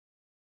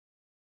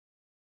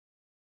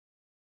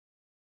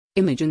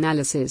Image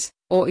analysis,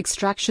 or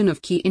extraction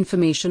of key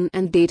information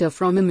and data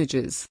from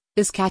images,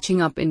 is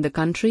catching up in the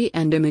country,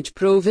 and image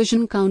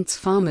provision counts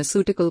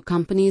pharmaceutical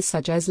companies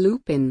such as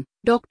Lupin,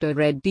 Dr.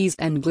 Reddy's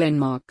and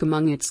Glenmark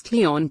among its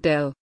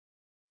clientele.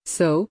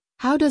 So,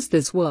 how does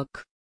this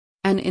work?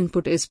 An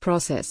input is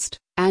processed,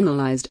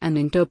 analyzed and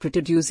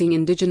interpreted using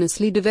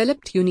indigenously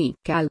developed unique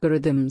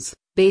algorithms,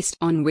 based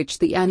on which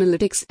the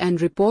analytics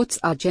and reports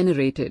are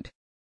generated.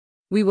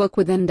 We work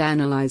with and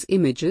analyze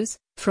images,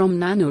 from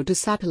nano to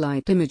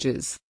satellite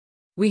images.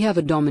 We have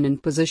a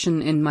dominant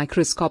position in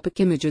microscopic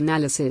image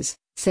analysis,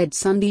 said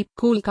Sandeep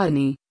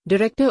Kulkarni,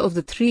 director of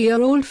the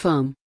 3-year-old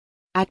firm.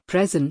 At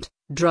present,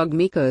 drug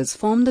makers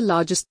form the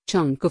largest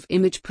chunk of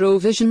image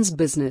provision's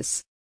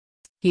business.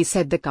 He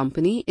said the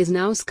company is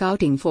now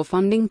scouting for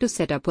funding to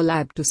set up a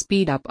lab to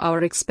speed up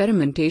our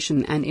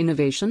experimentation and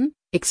innovation,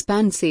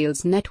 expand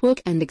sales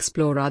network and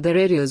explore other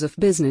areas of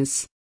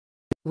business.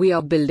 We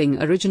are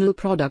building original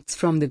products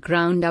from the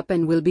ground up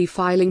and will be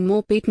filing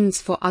more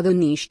patents for other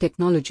niche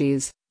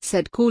technologies,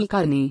 said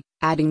Kulkarni,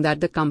 adding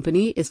that the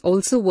company is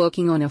also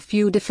working on a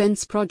few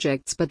defense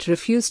projects but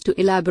refused to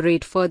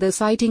elaborate further,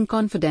 citing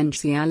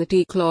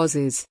confidentiality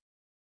clauses.